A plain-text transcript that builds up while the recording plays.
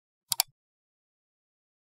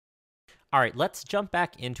All right, let's jump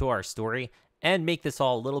back into our story and make this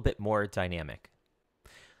all a little bit more dynamic.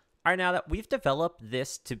 All right, now that we've developed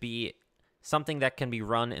this to be something that can be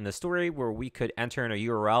run in the story where we could enter in a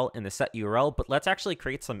URL in the set URL, but let's actually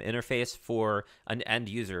create some interface for an end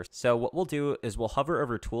user. So what we'll do is we'll hover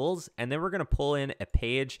over tools, and then we're going to pull in a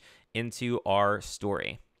page into our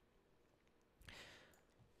story.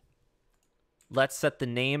 Let's set the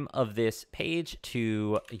name of this page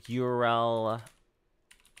to URL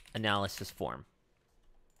analysis form.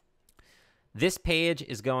 This page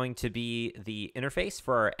is going to be the interface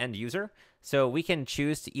for our end user. So we can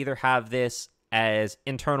choose to either have this as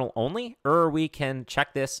internal only, or we can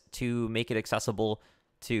check this to make it accessible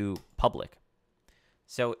to public.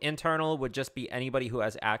 So internal would just be anybody who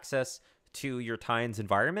has access to your Tines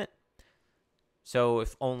environment. So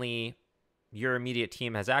if only your immediate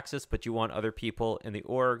team has access, but you want other people in the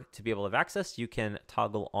org to be able to have access, you can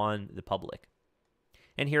toggle on the public.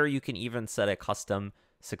 And here you can even set a custom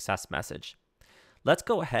success message. Let's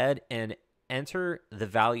go ahead and enter the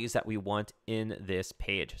values that we want in this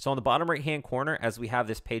page. So on the bottom right hand corner, as we have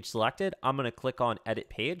this page selected, I'm going to click on edit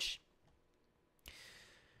page.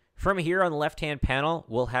 From here on the left hand panel,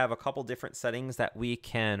 we'll have a couple different settings that we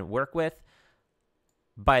can work with.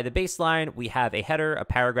 By the baseline, we have a header, a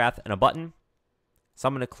paragraph, and a button. So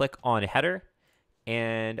I'm going to click on header,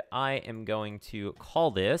 and I am going to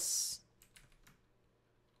call this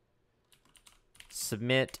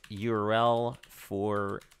submit URL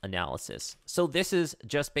for analysis. So this is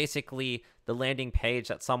just basically the landing page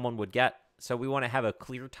that someone would get. So we want to have a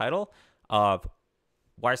clear title of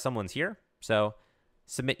why someone's here. So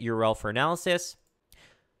submit URL for analysis.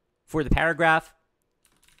 For the paragraph,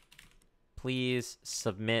 please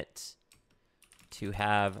submit to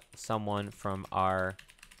have someone from our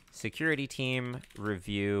security team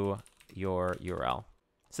review your URL.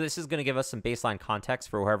 So this is going to give us some baseline context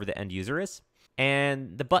for whoever the end user is.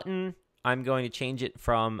 And the button, I'm going to change it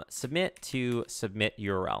from submit to submit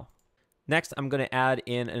URL. Next, I'm going to add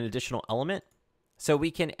in an additional element. So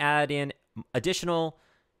we can add in additional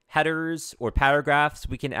headers or paragraphs.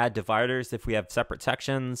 We can add dividers if we have separate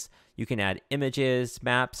sections. You can add images,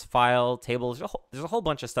 maps, file, tables. There's a whole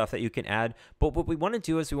bunch of stuff that you can add. But what we want to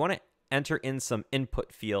do is we want to enter in some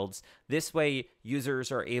input fields. This way,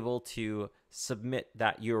 users are able to submit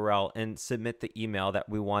that URL and submit the email that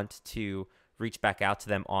we want to reach back out to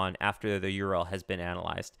them on after the URL has been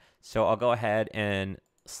analyzed. So I'll go ahead and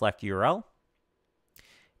select URL.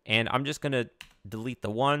 And I'm just going to delete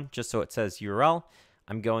the one just so it says URL.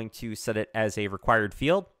 I'm going to set it as a required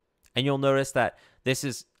field. And you'll notice that this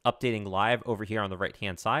is updating live over here on the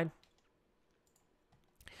right-hand side.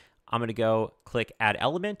 I'm going to go click add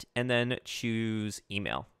element and then choose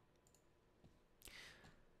email.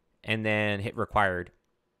 And then hit required.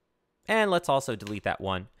 And let's also delete that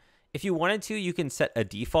one. If you wanted to, you can set a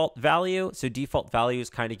default value. So default value is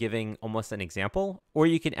kind of giving almost an example, or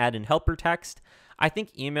you can add in helper text. I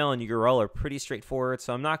think email and URL are pretty straightforward,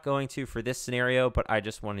 so I'm not going to for this scenario, but I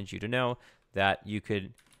just wanted you to know that you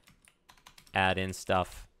could add in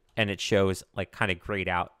stuff and it shows like kind of grayed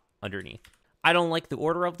out underneath. I don't like the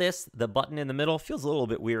order of this. The button in the middle feels a little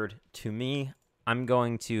bit weird to me. I'm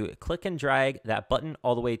going to click and drag that button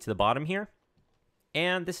all the way to the bottom here.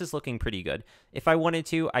 And this is looking pretty good. If I wanted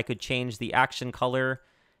to, I could change the action color,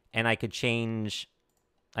 and I could change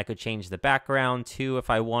the background too if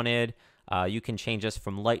I wanted. You can change this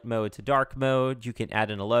from light mode to dark mode. You can add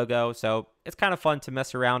in a logo. So it's kind of fun to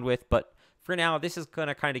mess around with, but for now, this is going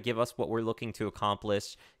to kind of give us what we're looking to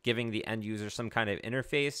accomplish, giving the end user some kind of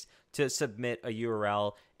interface to submit a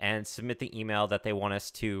URL and submit the email that they want us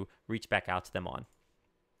to reach back out to them on.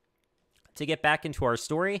 To get back into our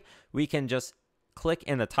story, we can just click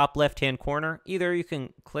in the top left-hand corner. Either you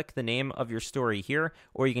can click the name of your story here,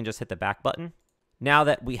 or you can just hit the back button. Now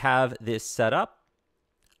that we have this set up,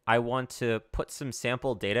 I want to put some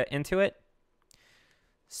sample data into it.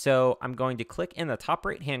 So I'm going to click in the top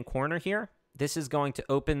right-hand corner here. This is going to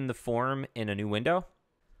open the form in a new window.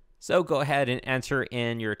 So go ahead and enter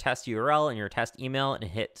in your test URL and your test email and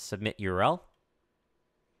hit submit URL.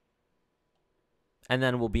 And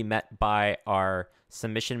then we'll be met by our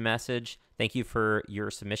submission message. Thank you for your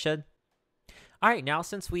submission. All right, now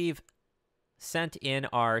since we've sent in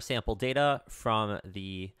our sample data from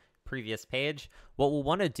the previous page, what we'll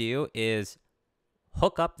want to do is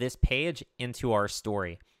hook up this page into our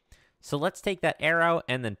story. So let's take that arrow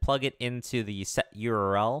and then plug it into the set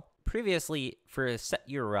URL. Previously, for set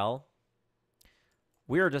URL,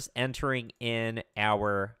 we were just entering in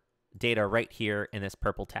our data right here in this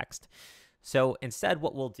purple text. So instead,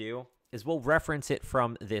 what we'll do is we'll reference it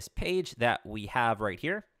from this page that we have right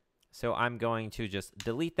here. So I'm going to just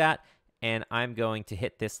delete that and I'm going to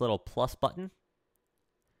hit this little plus button,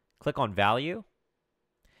 click on value,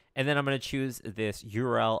 and then I'm going to choose this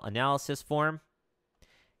URL analysis form,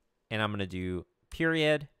 and I'm going to do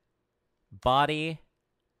period, body,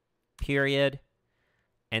 period,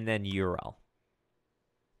 and then URL.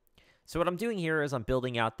 So what I'm doing here is I'm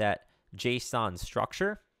building out that JSON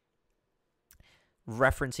structure,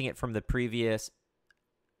 referencing it from the previous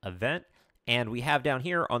event. And we have down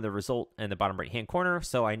here on the result in the bottom right-hand corner,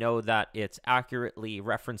 so I know that it's accurately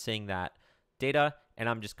referencing that data, and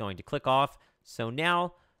I'm just going to click off. So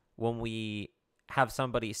now when we have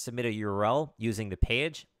somebody submit a URL using the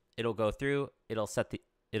page, it'll go through, it'll set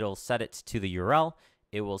it to the URL,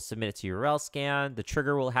 it will submit it to URL scan, the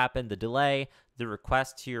trigger will happen, the delay, the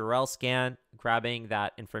request to URL scan, grabbing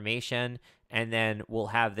that information, and then we'll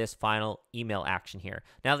have this final email action here.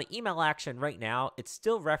 Now, the email action right now, it's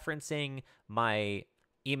still referencing my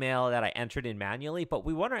email that I entered in manually, but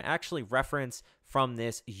we want to actually reference from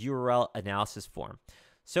this URL analysis form.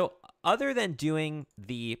 So other than doing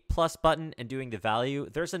the plus button and doing the value,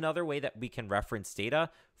 there's another way that we can reference data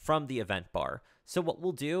from the event bar. So what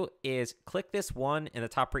we'll do is click this one in the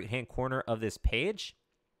top right-hand corner of this page.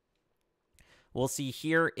 We'll see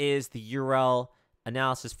here is the URL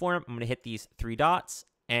analysis form. I'm going to hit these 3 dots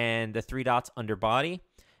and the 3 dots under body.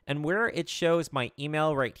 And where it shows my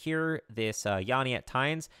email right here, this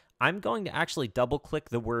Yanni@Tynes, I'm going to actually double click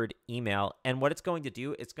the word email. And what it's going to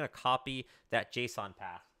do, it's going to copy that JSON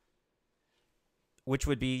path, which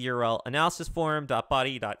would be URL analysis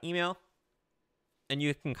form.body.email. And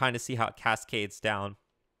you can kind of see how it cascades down,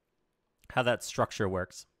 how that structure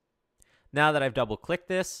works. Now that I've double clicked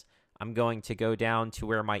this, I'm going to go down to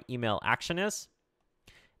where my email action is.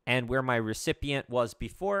 And where my recipient was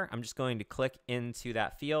before, I'm just going to click into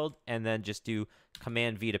that field and then just do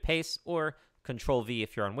Command V to paste, or Control V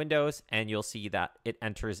if you're on Windows, and you'll see that it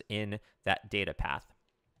enters in that data path.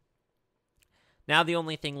 Now the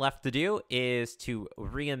only thing left to do is to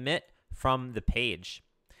re-emit from the page.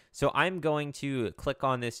 So I'm going to click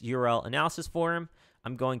on this URL analysis form.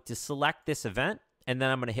 I'm going to select this event, and then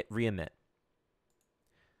I'm going to hit re-emit.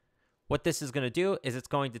 What this is going to do is it's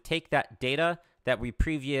going to take that data that we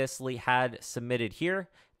previously had submitted here,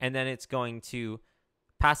 and then it's going to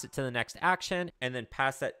pass it to the next action, and then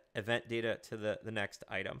pass that event data to the next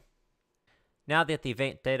item. Now that the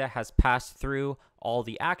event data has passed through all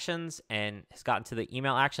the actions and has gotten to the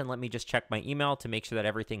email action, let me just check my email to make sure that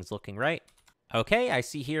everything's looking right. Okay, I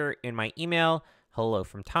see here in my email, hello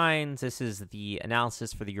from Tynes. This is the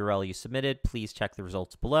analysis for the URL you submitted. Please check the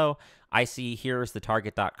results below. I see here's the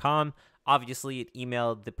target.com. Obviously, it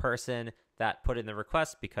emailed the person that put in the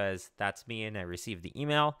request because that's me and I received the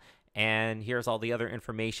email. And here's all the other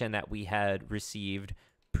information that we had received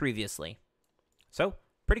previously. So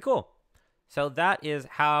pretty cool. So that is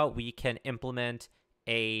how we can implement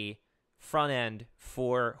a front end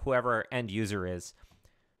for whoever our end user is.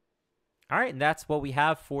 All right, and that's what we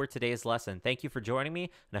have for today's lesson. Thank you for joining me,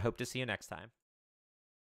 and I hope to see you next time.